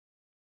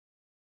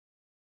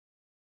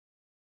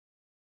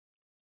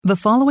The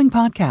following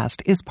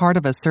podcast is part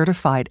of a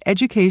certified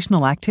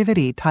educational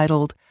activity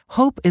titled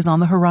Hope is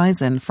on the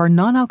Horizon for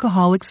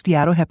Nonalcoholic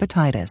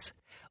Steatohepatitis,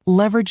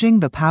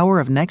 leveraging the power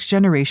of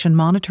next-generation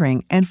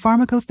monitoring and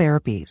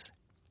pharmacotherapies.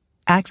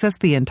 Access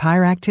the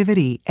entire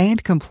activity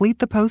and complete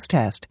the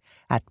post-test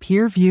at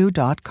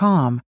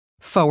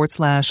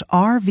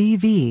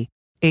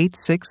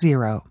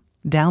peerview.com/RVV860.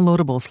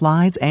 Downloadable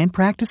slides and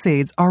practice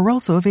aids are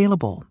also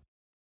available.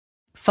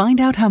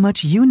 Find out how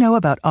much you know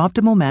about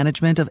optimal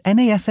management of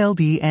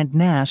NAFLD and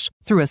NASH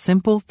through a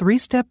simple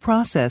 3-step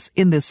process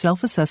in this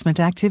self-assessment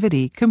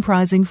activity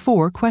comprising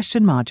 4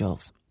 question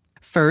modules.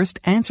 First,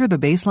 answer the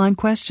baseline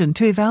question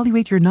to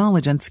evaluate your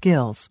knowledge and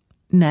skills.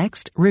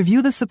 Next,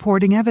 review the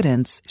supporting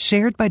evidence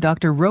shared by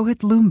Dr. Rohit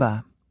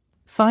Loomba.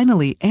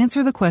 Finally,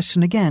 answer the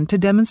question again to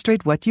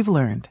demonstrate what you've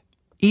learned.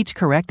 Each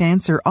correct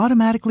answer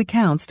automatically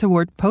counts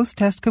toward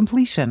post-test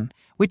completion,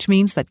 which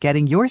means that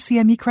getting your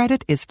CME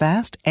credit is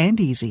fast and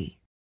easy.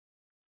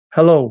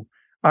 Hello,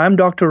 I'm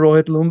Dr.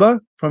 Rohit Loomba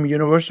from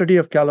University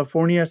of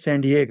California, San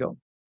Diego.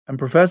 I'm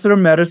professor of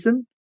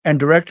medicine and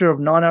director of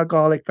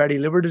Nonalcoholic Fatty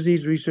Liver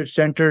Disease Research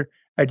Center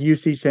at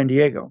UC San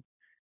Diego.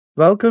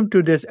 Welcome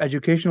to this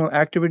educational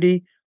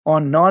activity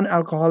on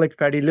non-alcoholic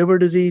fatty liver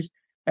disease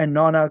and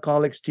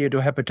non-alcoholic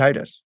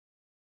steatohepatitis.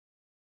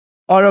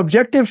 Our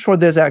objectives for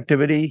this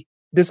activity: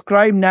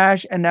 describe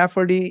NASH and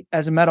NAFLD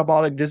as a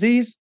metabolic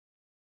disease,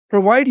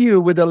 provide you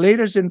with the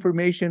latest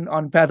information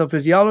on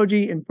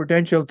pathophysiology and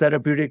potential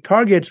therapeutic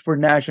targets for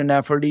NASH and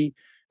NAFLD,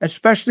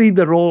 especially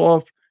the role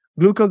of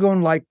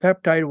glucagon-like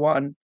peptide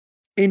 1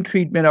 in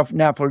treatment of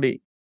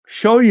NAFLD,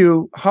 show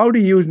you how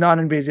to use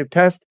non-invasive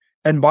tests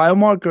and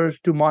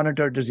biomarkers to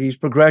monitor disease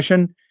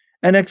progression,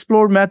 and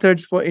explore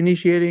methods for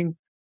initiating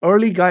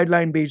early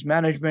guideline-based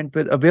management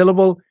with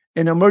available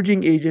and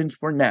emerging agents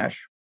for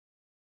NASH.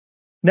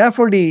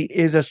 NAFLD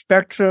is a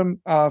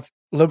spectrum of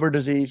liver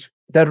disease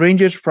that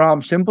ranges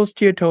from simple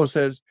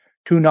steatosis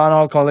to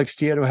non-alcoholic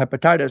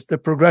steatohepatitis, the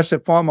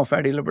progressive form of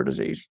fatty liver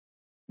disease.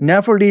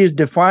 NAFLD is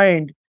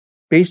defined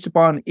based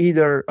upon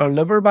either a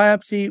liver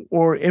biopsy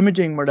or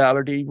imaging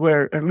modality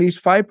where at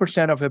least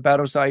 5% of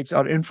hepatocytes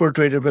are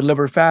infiltrated with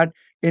liver fat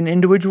in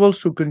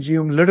individuals who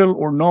consume little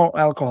or no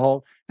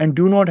alcohol and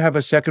do not have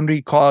a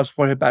secondary cause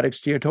for hepatic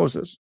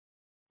steatosis.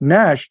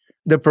 NASH,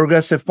 the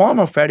progressive form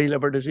of fatty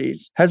liver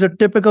disease, has a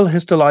typical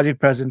histologic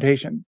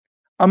presentation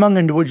among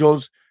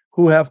individuals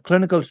who have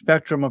clinical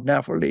spectrum of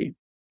NAFLD.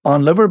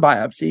 On liver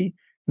biopsy,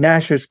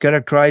 NASH is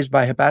characterized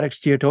by hepatic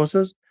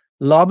steatosis,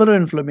 lobular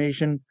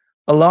inflammation,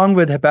 along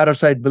with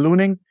hepatocyte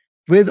ballooning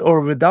with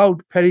or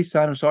without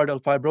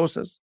perisinusoidal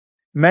fibrosis.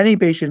 Many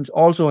patients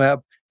also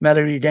have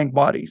Mallory-Denk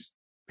bodies.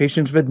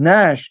 Patients with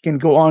NASH can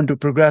go on to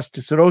progress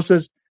to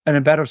cirrhosis and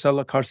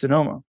hepatocellular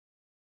carcinoma.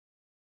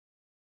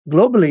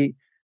 Globally,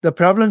 the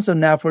prevalence of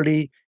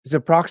NAFLD is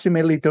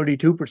approximately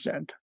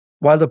 32%,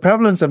 while the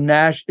prevalence of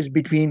NASH is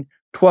between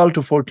 12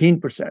 to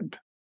 14%.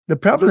 The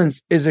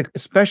prevalence is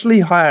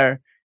especially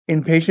higher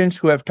in patients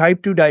who have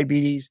type 2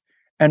 diabetes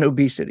and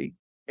obesity.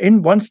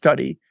 In one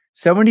study,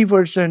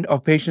 70%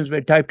 of patients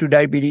with type 2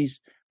 diabetes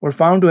were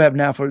found to have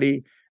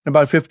NAFLD, and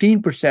about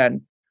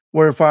 15%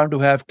 were found to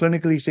have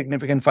clinically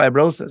significant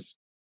fibrosis.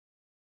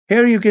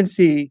 Here you can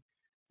see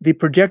the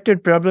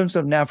projected prevalence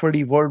of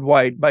NAFLD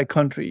worldwide by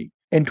country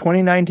in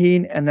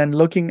 2019 and then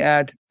looking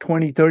at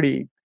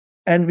 2030.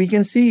 And we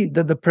can see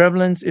that the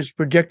prevalence is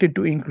projected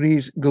to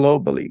increase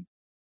globally.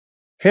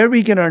 Here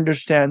we can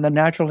understand the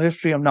natural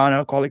history of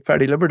non-alcoholic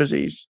fatty liver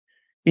disease.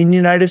 In the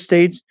United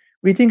States,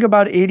 we think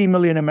about 80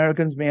 million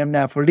Americans may have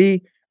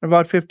NAFLD, and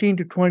about 15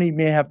 to 20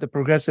 may have the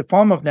progressive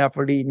form of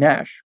NAFLD,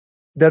 NASH.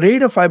 The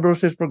rate of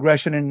fibrosis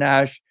progression in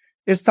NASH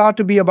is thought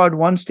to be about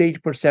 1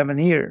 stage per 7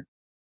 years.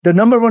 The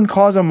number 1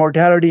 cause of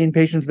mortality in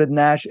patients with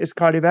NASH is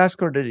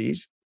cardiovascular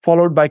disease,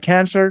 followed by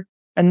cancer,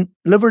 and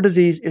liver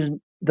disease is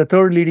the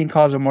 3rd leading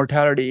cause of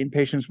mortality in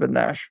patients with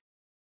NASH.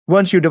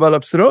 Once you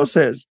develop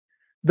cirrhosis,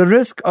 the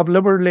risk of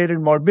liver-related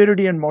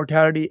morbidity and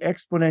mortality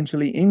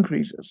exponentially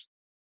increases.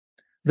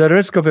 The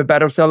risk of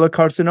hepatocellular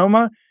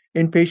carcinoma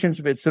in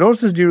patients with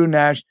cirrhosis due to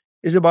NASH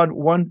is about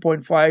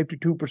 1.5 to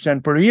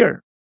 2% per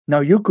year. Now,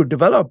 you could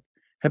develop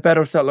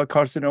hepatocellular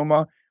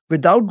carcinoma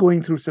without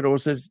going through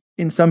cirrhosis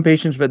in some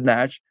patients with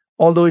NASH,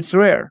 although it's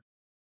rare.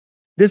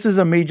 This is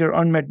a major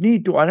unmet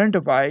need to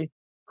identify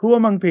who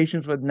among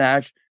patients with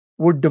NASH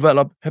would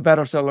develop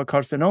hepatocellular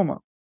carcinoma.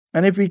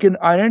 And if we can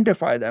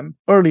identify them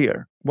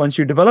earlier, once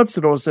you develop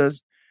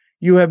cirrhosis,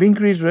 you have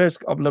increased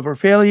risk of liver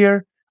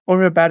failure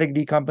or hepatic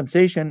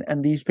decompensation,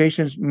 and these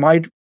patients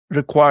might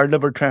require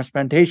liver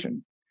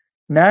transplantation.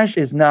 NASH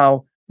is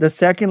now the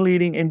 2nd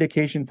leading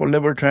indication for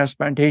liver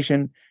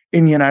transplantation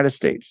in the United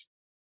States.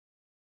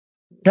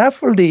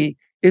 NAFLD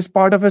is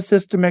part of a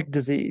systemic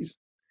disease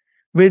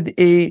with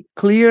a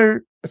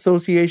clear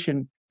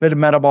association with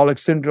metabolic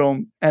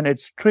syndrome and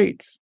its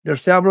traits. There are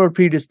several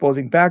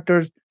predisposing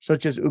factors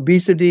such as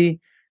obesity,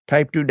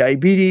 type 2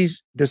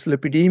 diabetes,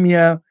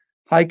 dyslipidemia,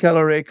 high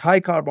caloric, high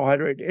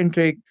carbohydrate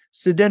intake,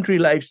 sedentary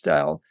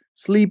lifestyle,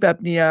 sleep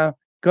apnea,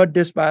 gut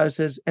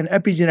dysbiosis, and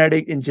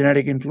epigenetic and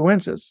genetic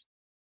influences.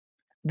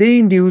 They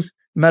induce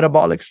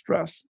metabolic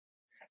stress.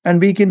 And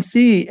we can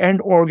see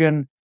end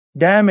organ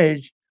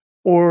damage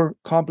or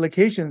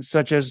complications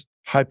such as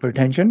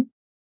hypertension,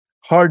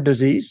 heart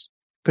disease,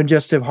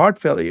 congestive heart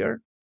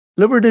failure,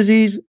 liver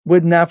disease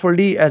with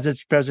NAFLD as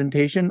its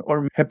presentation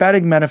or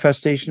hepatic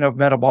manifestation of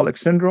metabolic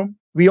syndrome.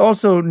 We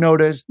also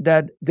notice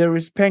that there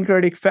is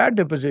pancreatic fat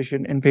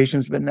deposition in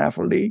patients with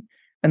NAFLD,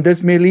 and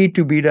this may lead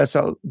to beta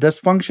cell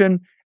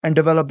dysfunction and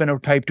development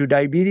of type 2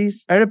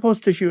 diabetes. Adipose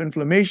tissue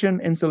inflammation,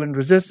 insulin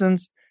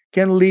resistance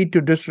can lead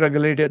to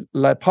dysregulated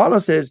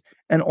lipolysis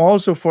and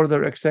also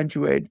further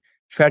accentuate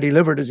fatty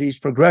liver disease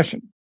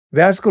progression.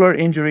 Vascular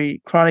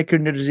injury, chronic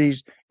kidney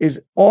disease is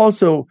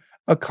also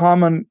a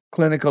common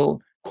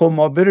clinical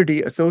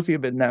comorbidity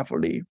associated with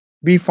NAFLD.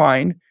 We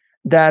find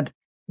that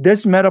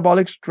this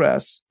metabolic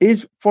stress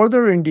is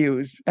further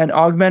induced and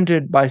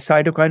augmented by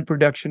cytokine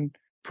production,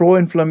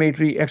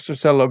 pro-inflammatory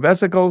extracellular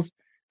vesicles,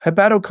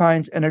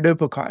 hepatokines, and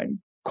adipokine,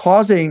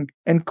 causing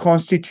and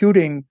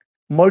constituting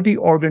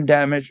multi-organ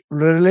damage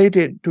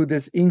related to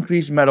this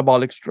increased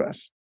metabolic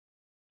stress.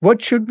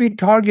 What should we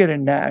target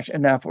in NASH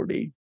and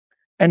NAFLD?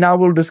 And now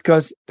we'll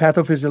discuss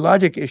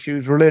pathophysiologic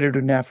issues related to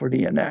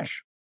NAFLD and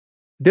NASH.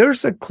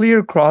 There's a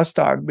clear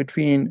crosstalk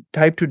between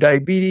type 2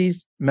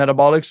 diabetes,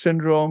 metabolic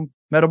syndrome,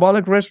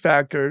 metabolic risk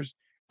factors,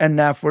 and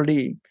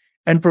NAFLD,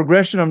 and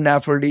progression of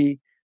NAFLD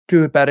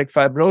to hepatic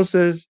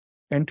fibrosis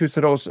and to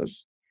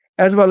cirrhosis,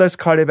 as well as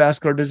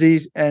cardiovascular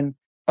disease and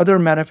other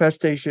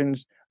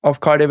manifestations of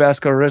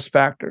cardiovascular risk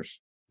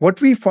factors.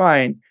 What we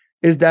find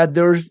is that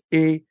there's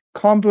a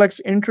complex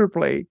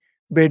interplay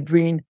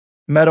between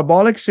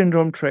metabolic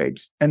syndrome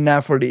traits and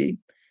NAFLD,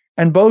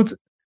 and both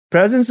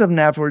presence of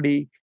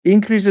NAFLD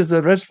increases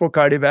the risk for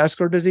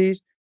cardiovascular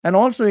disease and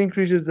also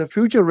increases the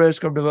future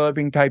risk of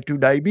developing type 2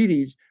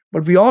 diabetes.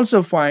 But we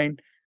also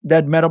find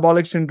that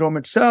metabolic syndrome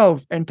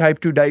itself and type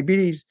 2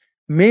 diabetes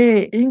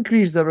may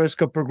increase the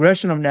risk of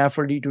progression of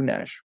NAFLD to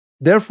NASH.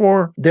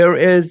 Therefore, there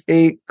is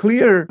a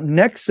clear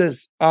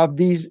nexus of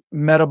these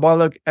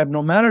metabolic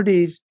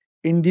abnormalities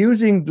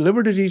inducing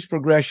liver disease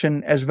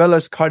progression as well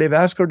as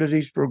cardiovascular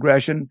disease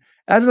progression,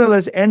 as well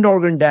as end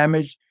organ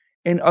damage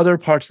in other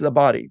parts of the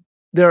body.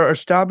 There are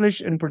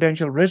established and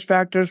potential risk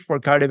factors for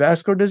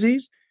cardiovascular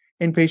disease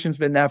in patients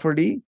with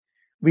NAFLD.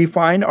 We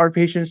find our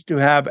patients to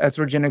have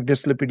atherogenic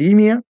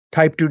dyslipidemia,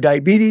 type 2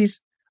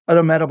 diabetes,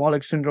 other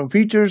metabolic syndrome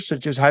features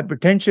such as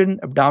hypertension,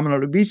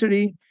 abdominal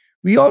obesity.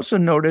 We also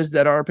notice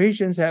that our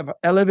patients have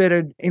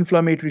elevated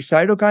inflammatory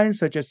cytokines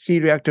such as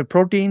C-reactive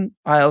protein,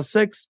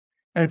 IL-6,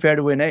 and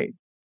ferritin A.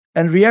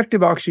 And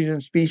reactive oxygen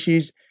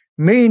species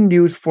may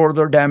induce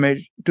further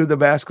damage to the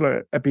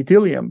vascular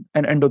epithelium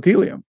and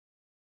endothelium.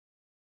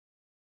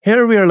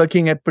 Here we are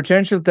looking at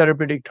potential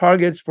therapeutic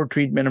targets for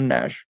treatment of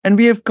NASH, and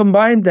we have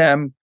combined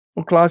them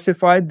or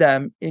classified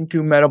them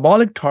into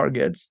metabolic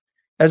targets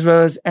as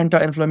well as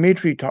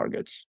anti-inflammatory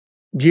targets.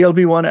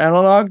 GLP-1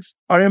 analogs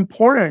are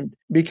important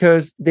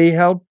because they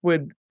help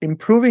with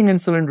improving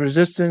insulin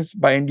resistance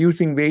by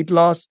inducing weight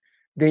loss.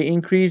 They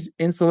increase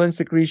insulin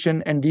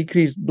secretion and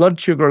decrease blood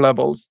sugar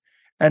levels,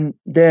 and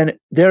then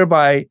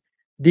thereby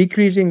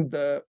decreasing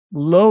the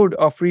load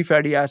of free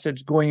fatty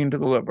acids going into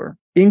the liver.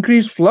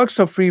 Increased flux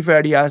of free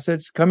fatty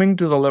acids coming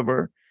to the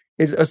liver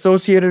is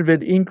associated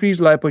with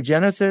increased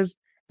lipogenesis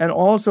and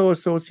also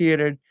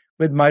associated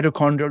with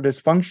mitochondrial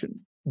dysfunction.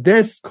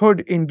 This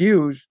could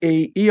induce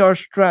a ER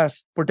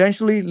stress,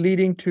 potentially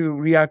leading to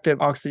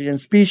reactive oxygen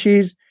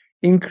species,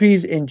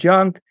 increase in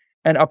junk,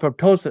 and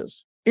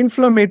apoptosis.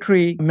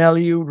 Inflammatory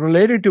milieu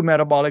related to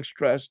metabolic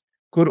stress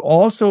could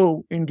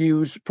also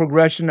induce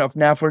progression of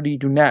NAFLD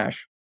to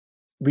NASH.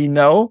 We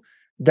know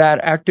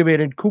that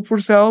activated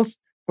Kupffer cells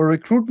or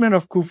recruitment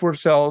of Kupffer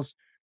cells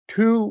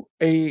to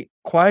a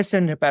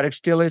quiescent hepatic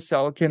stellate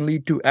cell can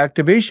lead to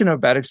activation of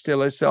hepatic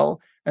stellate cell,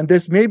 and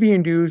this may be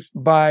induced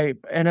by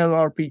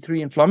NLRP3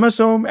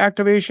 inflammasome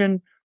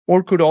activation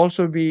or could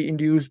also be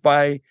induced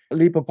by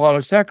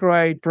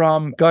lipopolysaccharide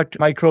from gut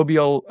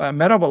microbial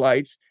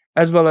metabolites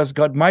as well as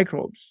gut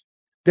microbes.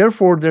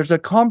 Therefore, there's a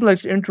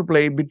complex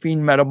interplay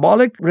between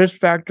metabolic risk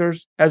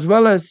factors as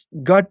well as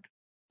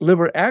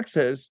gut-liver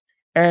axis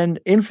and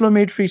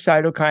inflammatory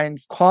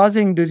cytokines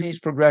causing disease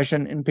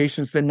progression in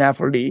patients with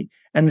NAFLD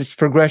and its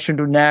progression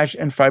to NASH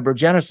and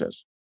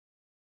fibrogenesis.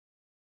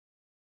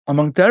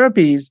 Among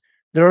therapies,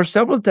 there are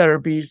several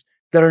therapies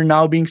that are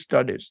now being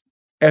studied.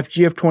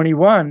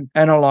 FGF21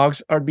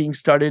 analogs are being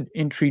studied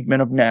in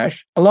treatment of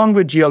NASH, along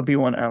with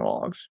GLP-1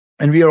 analogs.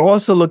 And we are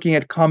also looking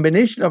at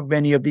combination of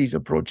many of these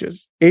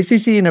approaches.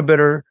 ACC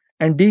inhibitor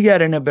and DGAT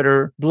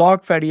inhibitor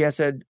block fatty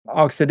acid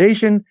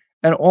oxidation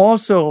and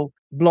also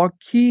block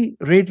key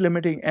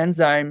rate-limiting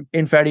enzyme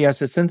in fatty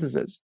acid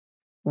synthesis.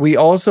 We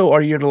also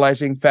are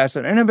utilizing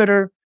FASN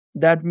inhibitor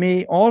that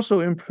may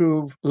also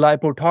improve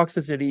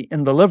lipotoxicity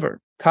in the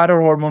liver.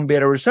 Thyroid hormone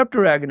beta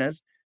receptor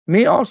agonists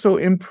may also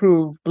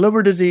improve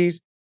liver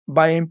disease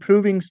by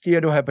improving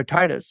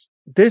steatohepatitis.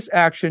 This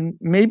action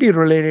may be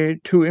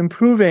related to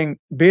improving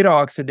beta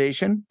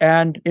oxidation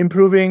and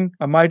improving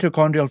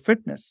mitochondrial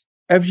fitness.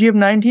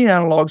 FGF19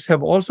 analogs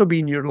have also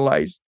been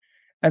utilized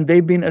and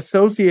they've been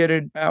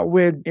associated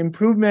with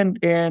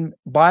improvement in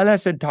bile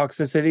acid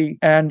toxicity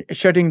and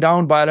shutting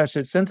down bile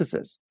acid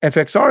synthesis.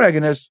 FXR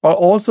agonists are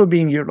also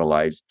being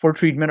utilized for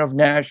treatment of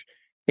NASH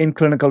in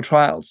clinical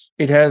trials.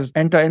 It has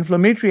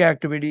anti-inflammatory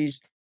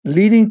activities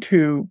leading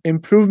to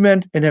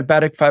improvement in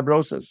hepatic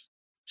fibrosis.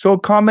 So a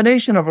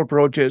combination of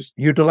approaches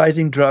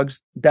utilizing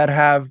drugs that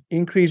have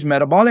increased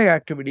metabolic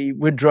activity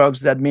with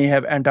drugs that may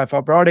have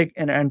antifibrotic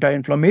and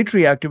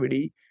anti-inflammatory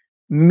activity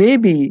may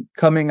be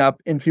coming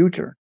up in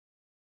future.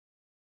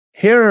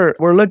 Here,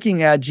 we're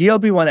looking at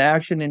GLP-1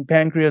 action in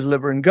pancreas,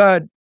 liver, and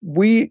gut.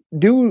 We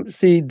do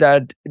see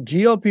that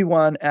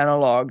GLP-1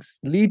 analogs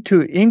lead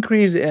to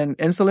increase in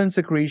insulin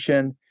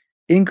secretion,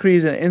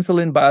 increase in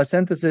insulin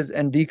biosynthesis,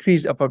 and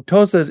decrease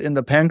apoptosis in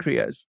the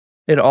pancreas.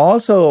 It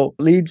also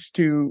leads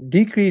to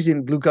decrease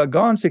in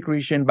glucagon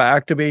secretion by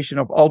activation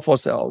of alpha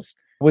cells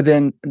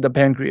within the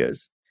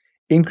pancreas,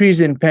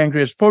 increase in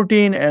pancreas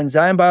protein,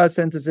 enzyme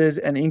biosynthesis,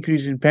 and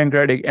increase in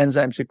pancreatic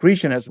enzyme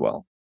secretion as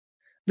well.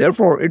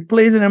 Therefore, it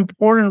plays an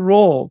important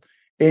role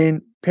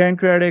in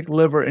pancreatic,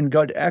 liver, and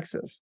gut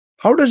axis.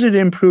 How does it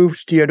improve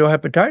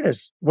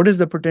steatohepatitis? What is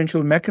the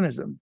potential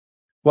mechanism?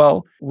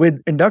 Well,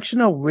 with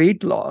induction of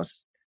weight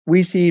loss,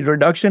 we see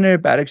reduction in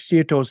hepatic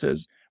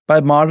steatosis by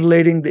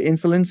modulating the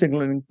insulin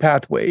signaling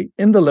pathway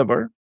in the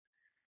liver,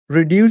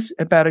 reduce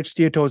hepatic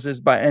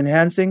steatosis by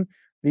enhancing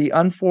the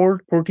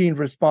unfold protein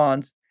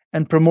response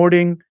and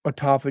promoting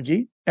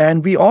autophagy.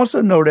 And we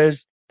also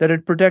notice that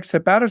it protects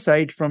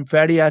hepatocytes from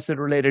fatty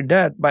acid-related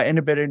death by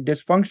inhibiting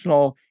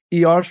dysfunctional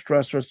ER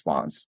stress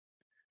response.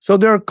 So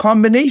there are a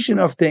combination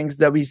of things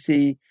that we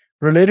see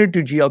related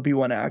to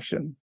GLP-1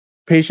 action.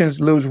 Patients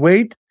lose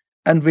weight,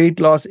 and weight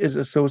loss is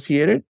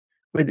associated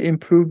with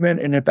improvement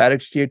in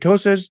hepatic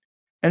steatosis.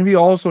 And we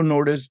also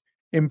notice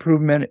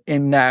improvement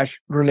in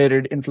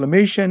NASH-related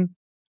inflammation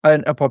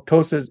and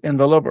apoptosis in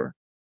the liver.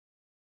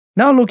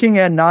 Now looking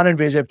at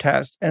non-invasive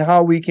tests and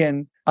how we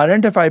can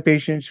identify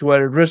patients who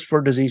are at risk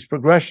for disease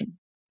progression.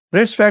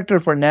 Risk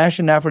factors for NASH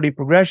and NAFLD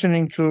progression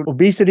include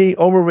obesity,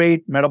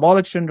 overweight,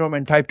 metabolic syndrome,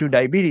 and type 2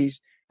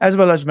 diabetes, as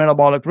well as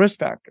metabolic risk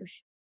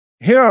factors.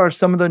 Here are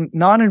some of the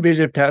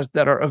non-invasive tests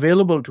that are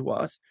available to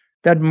us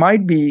that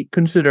might be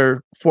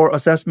considered for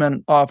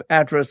assessment of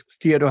at-risk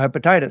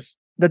steatohepatitis.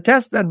 The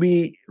test that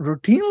we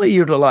routinely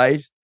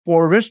utilize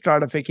for risk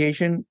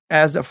stratification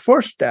as a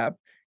first step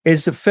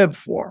is the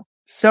FIB-4.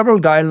 Several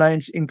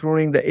guidelines,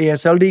 including the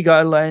ASLD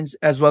guidelines,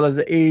 as well as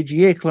the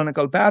AAGA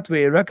clinical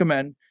pathway,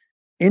 recommend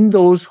in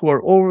those who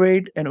are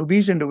overweight and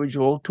obese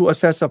individual to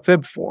assess a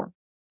FIB-4.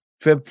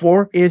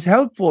 FIB-4 is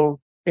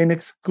helpful in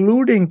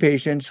excluding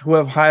patients who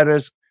have high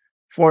risk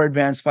for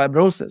advanced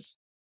fibrosis.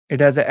 It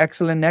has an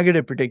excellent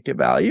negative predictive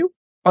value.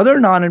 Other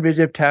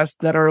non-invasive tests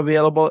that are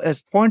available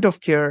as point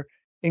of care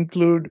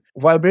include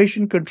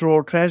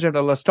vibration-controlled transient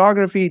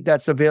elastography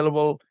that's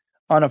available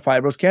on a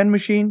FibroScan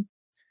machine.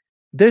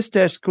 This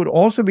test could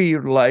also be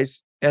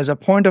utilized as a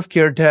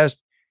point-of-care test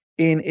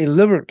in a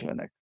liver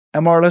clinic.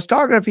 MR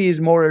elastography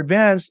is more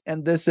advanced,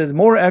 and this is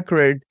more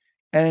accurate,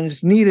 and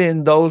it's needed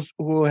in those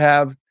who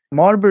have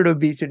morbid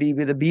obesity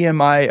with a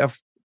BMI of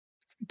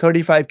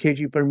 35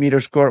 kg per meter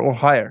square or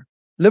higher.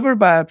 Liver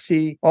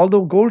biopsy,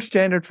 although gold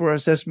standard for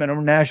assessment of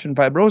NASH and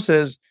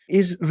fibrosis,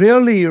 is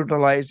rarely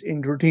utilized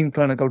in routine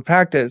clinical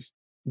practice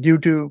due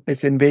to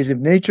its invasive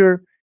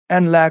nature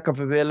and lack of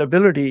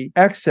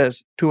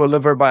access to a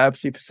liver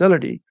biopsy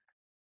facility.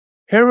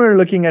 Here we're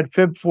looking at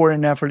FIB-4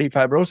 and NAFLD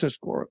fibrosis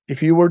score.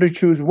 If you were to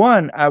choose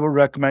one, I would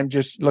recommend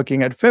just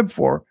looking at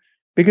FIB-4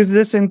 because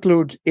this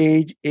includes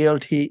age,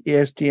 ALT,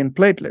 AST, and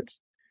platelets.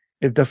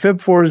 If the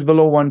FIB-4 is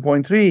below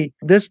 1.3,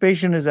 this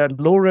patient is at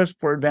low risk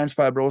for advanced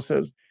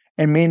fibrosis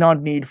and may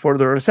not need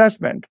further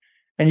assessment.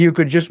 And you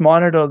could just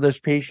monitor this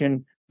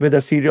patient with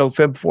a serial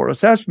FIB-4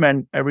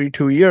 assessment every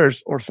 2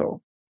 years or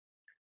so.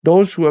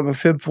 Those who have a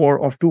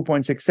FIB-4 of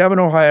 2.67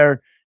 or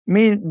higher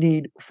may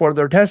need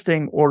further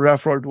testing or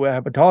referral to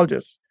a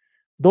hepatologist.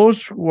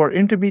 Those who are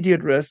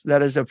intermediate risk,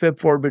 that is a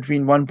FIB-4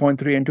 between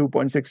 1.3 and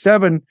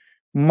 2.67,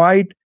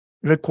 might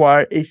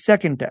require a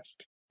second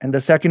test. And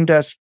the second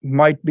test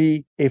might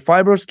be a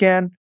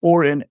FibroScan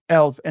or an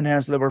ELF,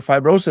 Enhanced Liver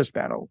Fibrosis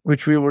Panel,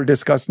 which we will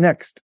discuss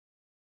next.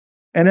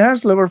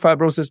 Enhanced Liver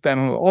Fibrosis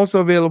Panel also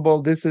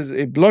available. This is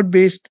a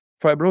blood-based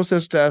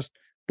fibrosis test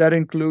that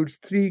includes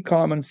 3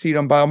 common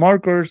serum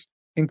biomarkers,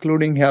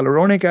 including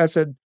hyaluronic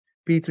acid,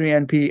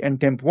 P3NP, and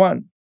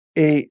TIMP1.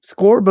 A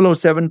score below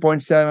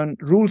 7.7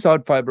 rules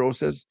out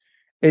fibrosis.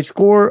 A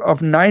score of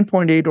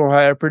 9.8 or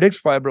higher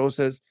predicts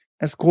fibrosis.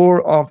 A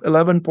score of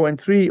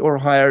 11.3 or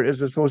higher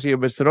is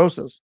associated with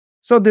cirrhosis.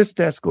 So this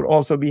test could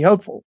also be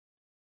helpful.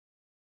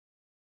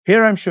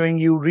 Here I'm showing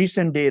you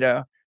recent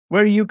data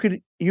where you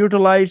could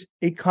utilize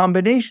a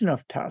combination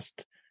of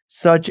tests,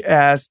 such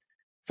as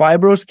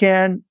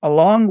FibroScan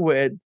along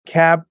with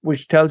CAP,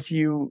 which tells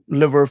you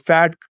liver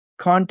fat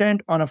content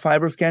on a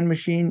FibroScan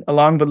machine,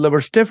 along with liver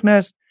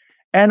stiffness,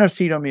 and a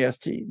serum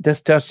AST. This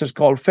test is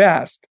called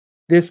FAST.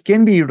 This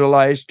can be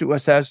utilized to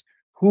assess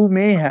who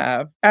may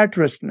have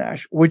at-risk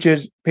NASH, which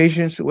is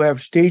patients who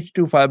have stage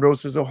 2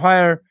 fibrosis or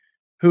higher,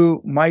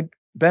 who might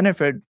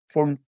benefit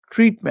from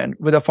treatment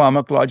with a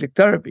pharmacologic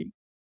therapy.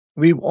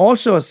 We've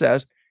also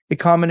assessed a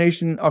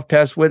combination of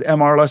tests with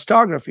MR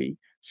elastography,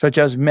 such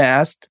as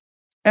MAST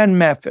and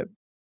MEFib.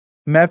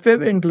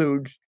 MEFib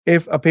includes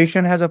if a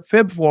patient has a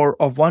FIB4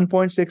 of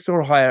 1.6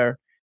 or higher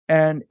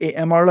and a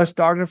MR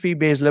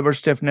elastography-based liver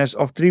stiffness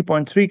of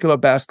 3.3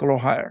 kilopascal or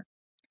higher.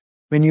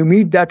 When you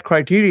meet that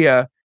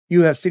criteria,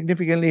 you have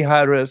significantly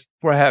high risk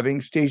for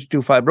having stage 2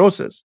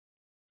 fibrosis.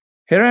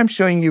 Here I'm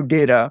showing you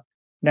data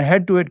in a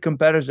head-to-head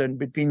comparison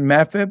between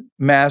MEFib,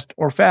 MAST,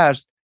 or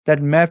FAST, that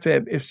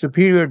MEFib is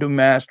superior to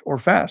MAST or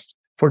FAST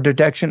for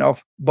detection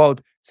of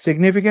both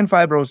significant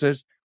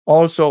fibrosis,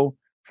 also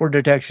for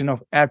detection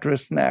of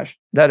at-risk NASH,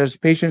 that is,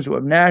 patients who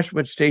have NASH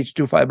with stage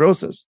 2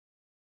 fibrosis.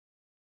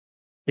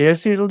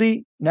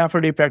 AASLD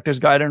NAFLD practice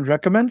guidance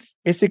recommends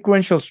a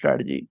sequential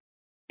strategy.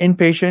 In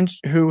patients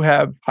who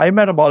have high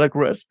metabolic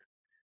risk,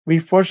 we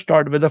first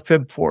start with a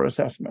FIB4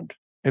 assessment.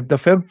 If the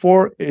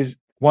FIB4 is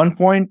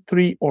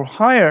 1.3 or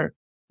higher,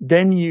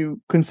 then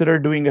you consider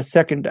doing a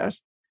second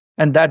test,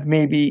 and that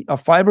may be a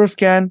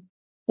FibroScan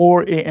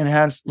or an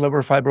enhanced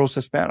liver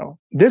fibrosis panel.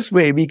 This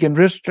way, we can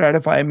risk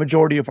stratify a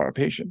majority of our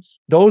patients.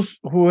 Those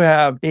who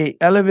have an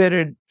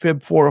elevated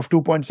FIB4 of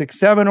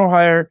 2.67 or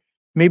higher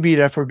may be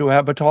referred to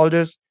a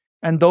hepatologist,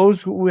 and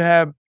those who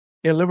have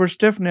a liver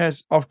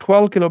stiffness of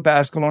 12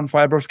 kilopascal on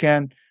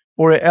FibroScan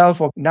or a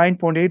ELF of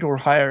 9.8 or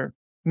higher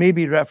may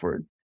be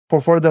referred for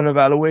further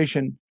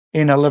evaluation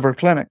in a liver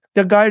clinic.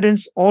 The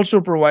guidance also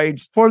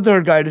provides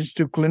further guidance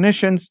to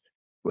clinicians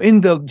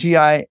in the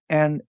GI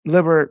and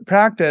liver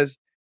practice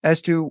as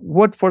to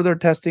what further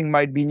testing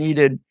might be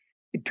needed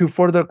to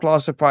further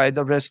classify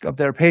the risk of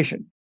their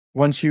patient.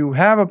 Once you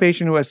have a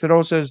patient who has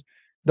cirrhosis,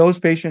 those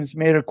patients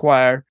may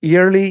require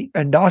yearly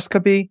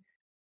endoscopy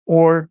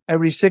or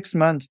every 6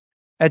 months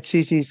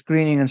HCC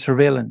screening and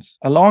surveillance,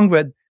 along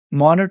with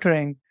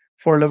monitoring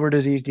for liver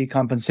disease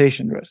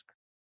decompensation risk.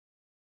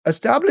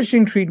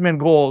 Establishing treatment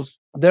goals,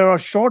 there are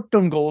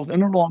short-term goals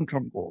and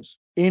long-term goals.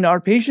 In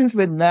our patients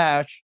with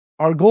NASH,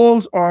 our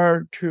goals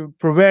are to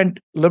prevent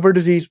liver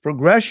disease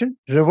progression,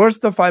 reverse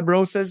the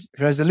fibrosis,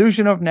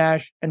 resolution of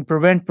NASH, and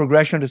prevent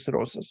progression to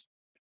cirrhosis.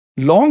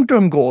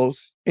 Long-term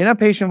goals in a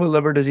patient with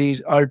liver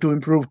disease are to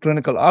improve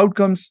clinical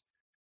outcomes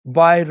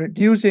by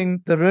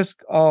reducing the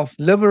risk of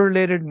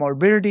liver-related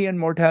morbidity and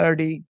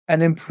mortality,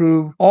 and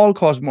improve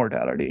all-cause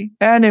mortality,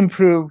 and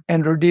improve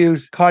and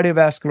reduce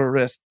cardiovascular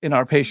risk in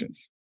our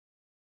patients.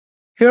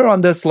 Here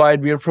on this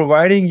slide, we are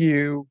providing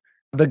you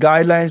the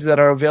guidelines that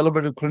are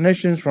available to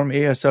clinicians from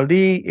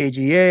AASLD,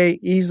 AGA,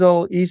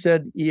 EASL,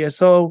 ESED,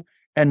 ESO,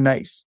 and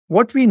NICE.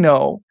 What we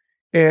know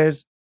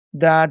is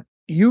that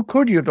you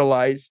could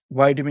utilize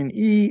vitamin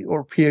E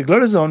or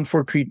pioglitazone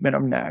for treatment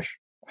of NASH.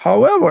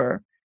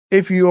 However,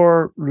 if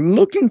you're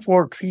looking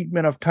for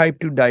treatment of type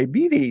 2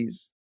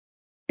 diabetes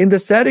in the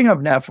setting of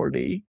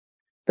NAFLD,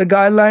 the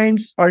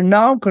guidelines are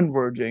now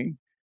converging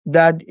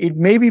that it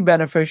may be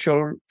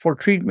beneficial for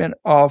treatment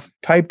of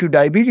type 2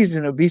 diabetes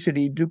and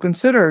obesity to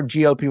consider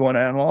GLP-1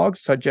 analogs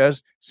such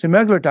as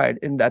semaglutide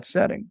in that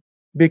setting,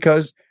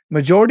 because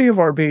majority of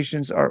our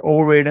patients are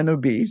overweight and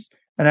obese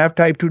and have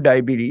type 2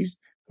 diabetes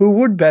who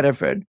would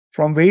benefit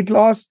from weight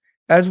loss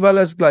as well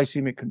as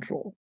glycemic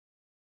control.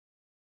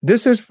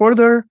 This is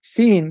further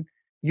seen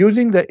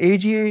using the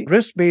AGA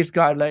risk-based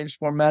guidelines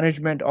for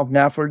management of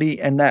NAFLD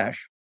and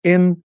NASH.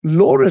 In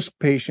low-risk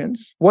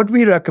patients, what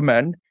we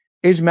recommend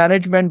is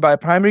management by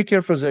primary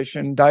care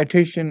physician,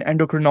 dietitian,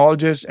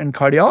 endocrinologist, and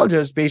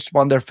cardiologist based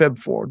upon their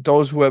FIB4.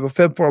 Those who have a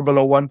FIB4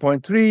 below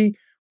 1.3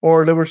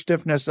 or liver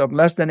stiffness of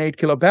less than 8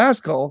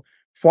 kilopascal,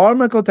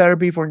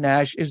 pharmacotherapy for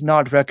NASH is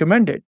not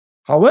recommended.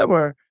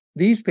 However,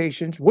 these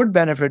patients would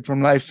benefit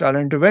from lifestyle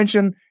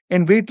intervention,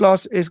 and weight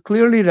loss is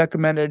clearly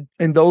recommended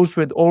in those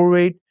with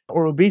overweight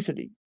or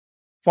obesity.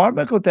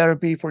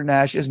 Pharmacotherapy for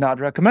NASH is not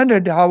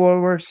recommended.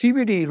 However,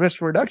 CVD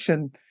risk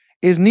reduction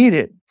is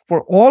needed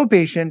for all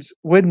patients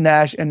with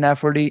NASH and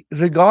NAFLD,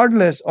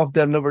 regardless of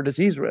their liver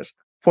disease risk.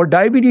 For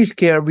diabetes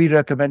care, we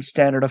recommend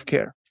standard of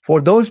care.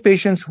 For those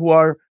patients who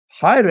are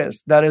high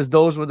risk, that is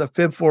those with a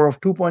FIB4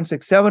 of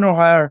 2.67 or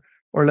higher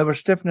or liver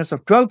stiffness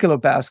of 12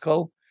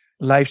 kilopascal,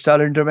 lifestyle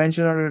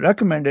intervention are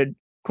recommended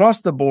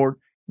across the board.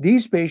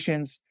 These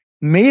patients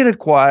may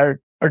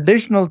require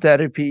additional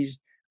therapies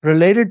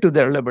related to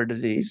their liver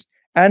disease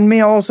and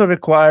may also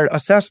require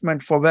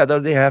assessment for whether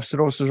they have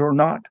cirrhosis or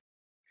not.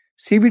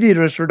 CVD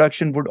risk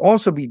reduction would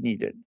also be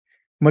needed.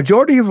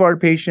 Majority of our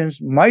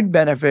patients might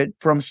benefit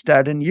from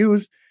statin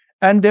use,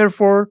 and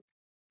therefore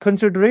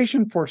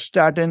consideration for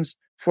statins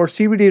for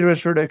CVD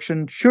risk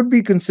reduction should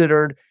be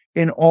considered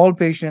in all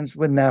patients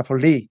with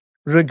NAFLD,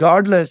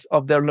 regardless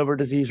of their liver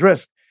disease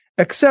risk,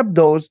 except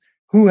those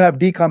who have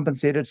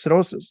decompensated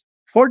cirrhosis.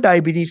 For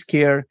diabetes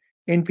care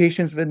in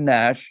patients with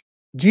NASH,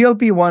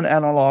 GLP-1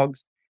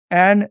 analogs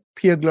and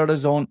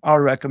pioglitazone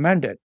are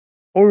recommended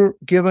or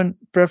given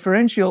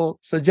preferential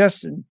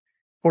suggestion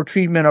for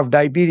treatment of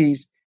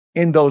diabetes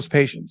in those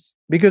patients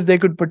because they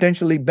could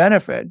potentially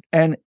benefit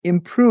and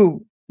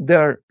improve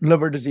their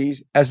liver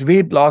disease as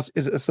weight loss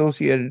is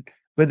associated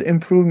with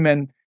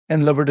improvement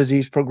in liver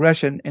disease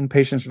progression in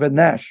patients with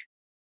NASH.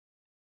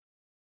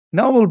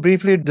 Now we'll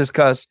briefly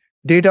discuss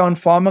data on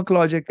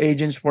pharmacologic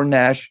agents for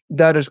NASH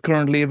that is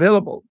currently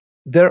available.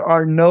 There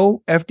are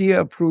no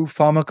FDA-approved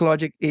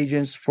pharmacologic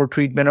agents for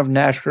treatment of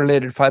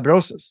NASH-related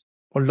fibrosis.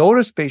 For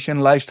low-risk patient,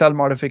 lifestyle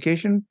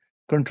modification,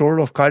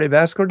 control of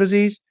cardiovascular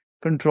disease,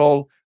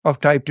 control of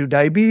type 2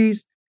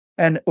 diabetes,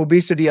 and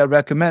obesity are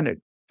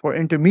recommended. For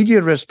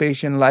intermediate-risk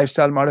patient,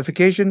 lifestyle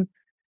modification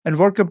and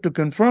workup to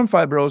confirm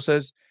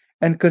fibrosis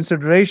and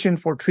consideration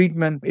for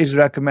treatment is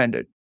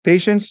recommended.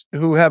 Patients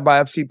who have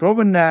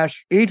biopsy-proven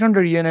NASH,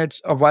 800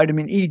 units of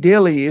vitamin E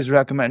daily is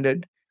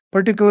recommended,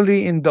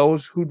 particularly in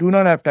those who do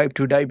not have type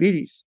 2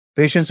 diabetes.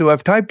 Patients who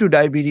have type 2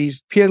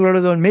 diabetes,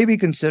 pioglitazone may be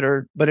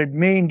considered, but it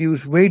may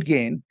induce weight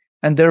gain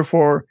and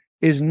therefore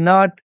is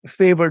not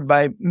favored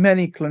by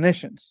many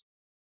clinicians.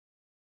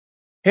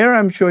 Here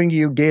I'm showing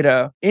you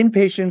data in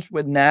patients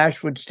with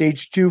NASH with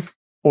stage 2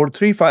 or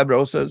 3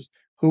 fibrosis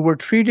who were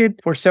treated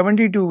for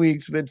 72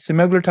 weeks with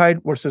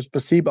semaglutide versus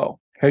placebo.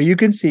 Here you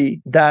can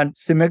see that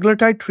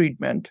semaglutide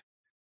treatment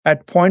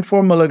at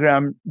 0.4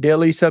 milligram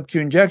daily sub-Q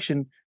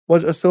injection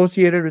was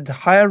associated with a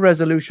higher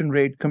resolution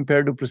rate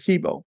compared to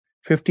placebo,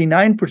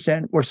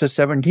 59% versus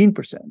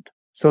 17%.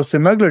 So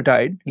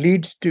semaglutide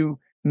leads to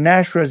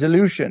NASH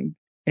resolution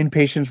in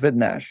patients with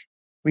NASH.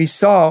 We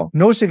saw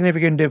no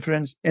significant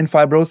difference in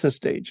fibrosis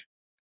stage.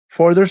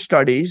 Further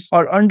studies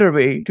are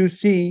underway to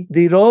see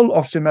the role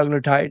of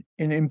semaglutide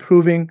in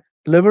improving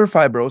liver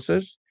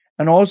fibrosis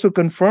and also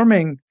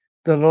confirming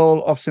the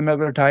role of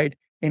semaglutide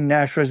in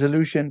NASH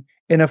resolution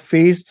in a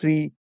phase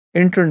 3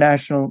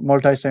 international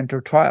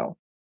multicenter trial.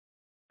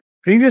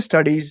 Previous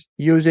studies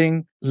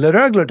using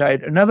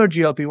liraglutide, another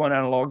GLP-1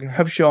 analog,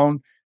 have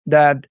shown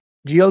that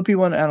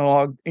GLP-1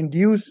 analog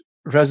induce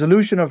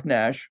resolution of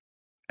NASH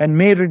and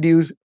may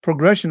reduce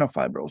progression of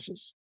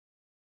fibrosis.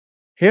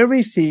 Here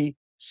we see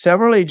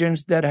several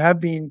agents that have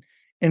been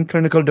in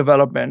clinical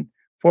development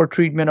for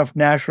treatment of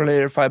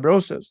NASH-related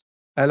fibrosis.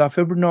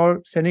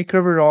 Elafibranor,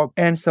 cenicriviroc,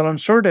 and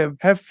selonsertib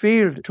have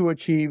failed to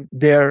achieve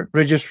their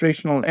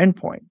registrational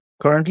endpoint.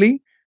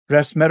 Currently,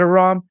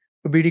 resmetirom,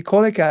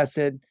 obeticholic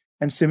acid,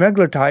 and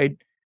semaglutide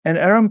and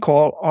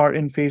aramcol are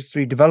in phase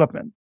 3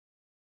 development.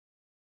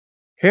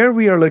 Here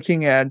we are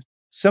looking at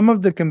some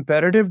of the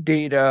comparative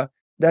data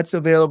that's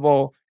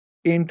available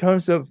in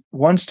terms of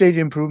one-stage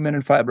improvement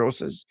in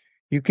fibrosis.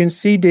 You can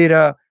see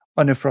data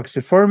on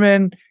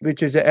efruxifermin,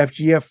 which is a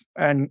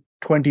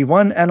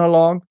FGF21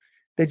 analog,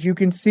 that you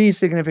can see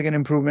significant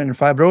improvement in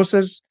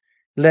fibrosis.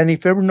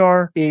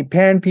 Lanifibranor, a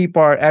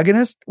pan-PPAR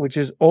agonist, which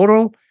is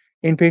oral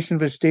in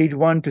patients with stage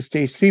 1 to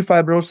stage 3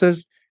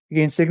 fibrosis,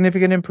 again,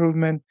 significant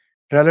improvement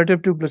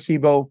relative to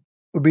placebo.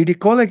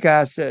 Obeticholic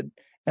acid,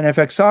 an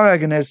FXR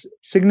agonist,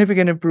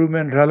 significant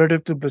improvement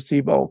relative to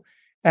placebo.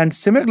 And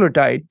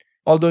semaglutide,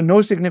 although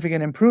no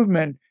significant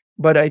improvement,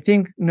 but I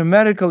think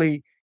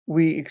numerically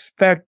we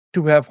expect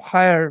to have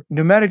higher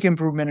numeric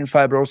improvement in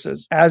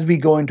fibrosis as we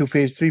go into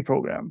phase 3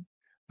 program.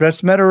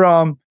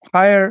 Resmetirom,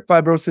 higher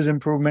fibrosis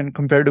improvement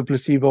compared to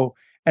placebo,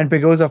 and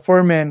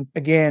pegozafermin,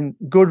 again,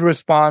 good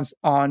response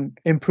on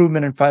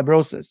improvement in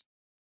fibrosis.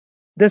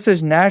 This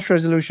is NASH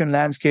resolution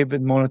landscape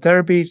with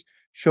monotherapies,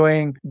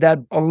 showing that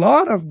a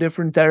lot of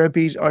different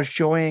therapies are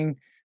showing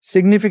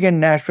significant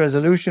NASH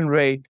resolution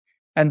rate,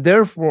 and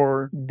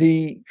therefore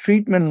the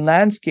treatment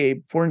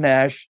landscape for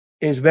NASH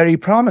is very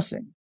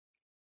promising.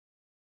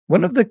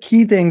 One of the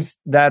key things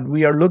that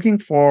we are looking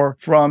for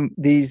from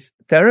these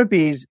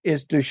therapies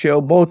is to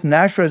show both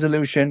NASH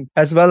resolution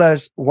as well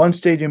as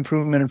one-stage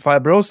improvement in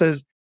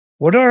fibrosis.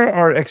 What are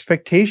our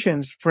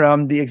expectations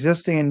from the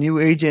existing and new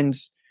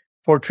agents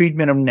for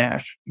treatment of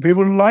NASH? We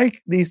would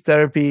like these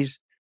therapies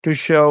to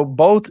show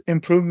both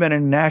improvement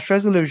in NASH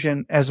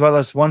resolution as well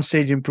as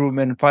one-stage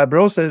improvement in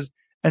fibrosis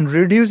and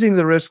reducing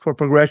the risk for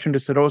progression to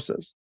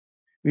cirrhosis.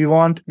 We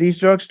want these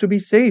drugs to be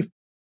safe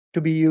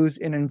to be used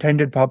in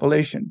intended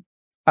population.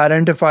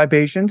 Identify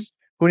patients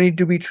who need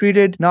to be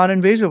treated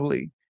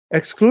non-invasively.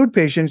 Exclude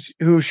patients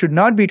who should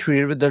not be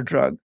treated with the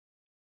drug.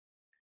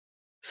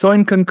 So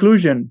in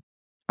conclusion,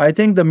 I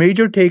think the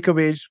major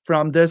takeaways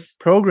from this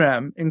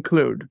program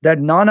include that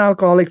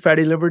non-alcoholic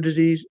fatty liver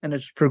disease and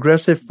its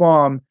progressive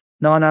form,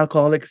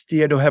 non-alcoholic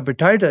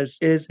steatohepatitis,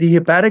 is the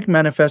hepatic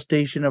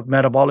manifestation of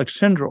metabolic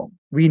syndrome.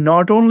 We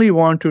not only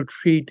want to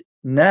treat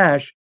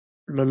NASH,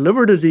 the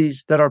liver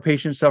disease that our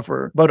patients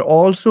suffer, but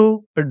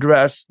also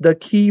address the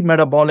key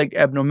metabolic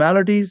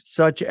abnormalities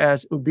such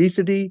as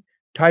obesity,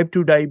 type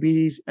 2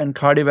 diabetes, and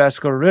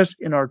cardiovascular risk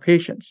in our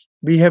patients.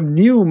 We have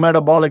new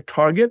metabolic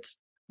targets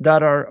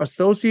that are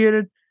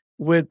associated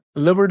with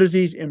liver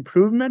disease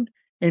improvement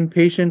in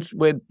patients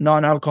with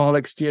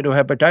non-alcoholic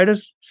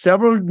steatohepatitis.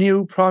 Several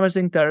new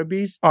promising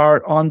therapies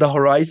are on the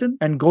horizon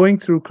and going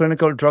through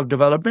clinical drug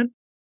development.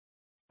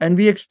 And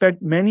we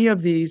expect many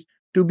of these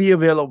to be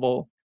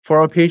available for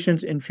our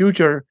patients in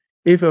future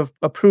if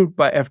approved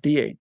by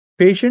FDA.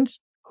 Patients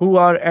who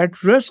are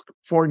at risk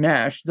for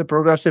NASH, the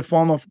progressive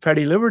form of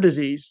fatty liver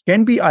disease,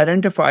 can be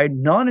identified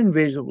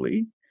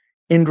non-invasively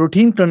in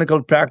routine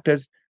clinical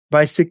practice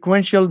by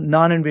sequential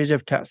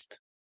non-invasive tests.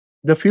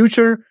 The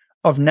future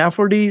of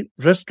NAFLD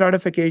risk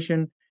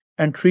stratification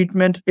and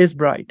treatment is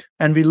bright,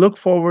 and we look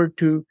forward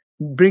to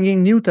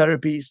bringing new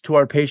therapies to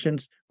our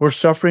patients who are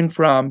suffering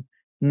from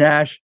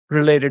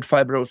NASH-related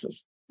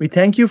fibrosis. We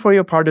thank you for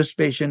your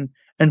participation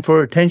and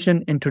for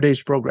attention in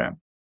today's program.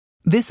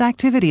 This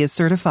activity is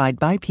certified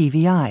by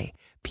PVI,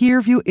 Peer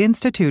Review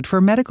Institute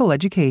for Medical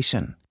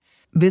Education.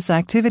 This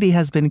activity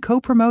has been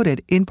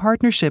co-promoted in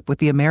partnership with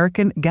the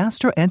American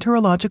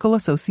Gastroenterological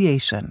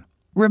Association.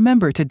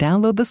 Remember to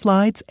download the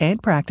slides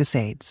and practice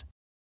aids.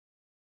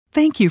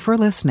 Thank you for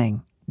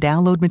listening.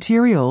 Download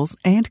materials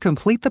and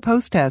complete the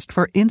post-test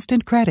for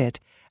instant credit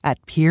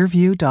at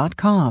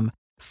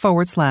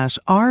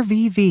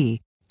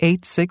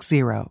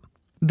peerview.com/RVV860.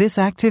 This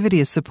activity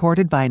is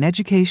supported by an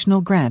educational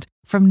grant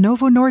from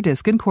Novo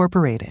Nordisk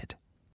Incorporated.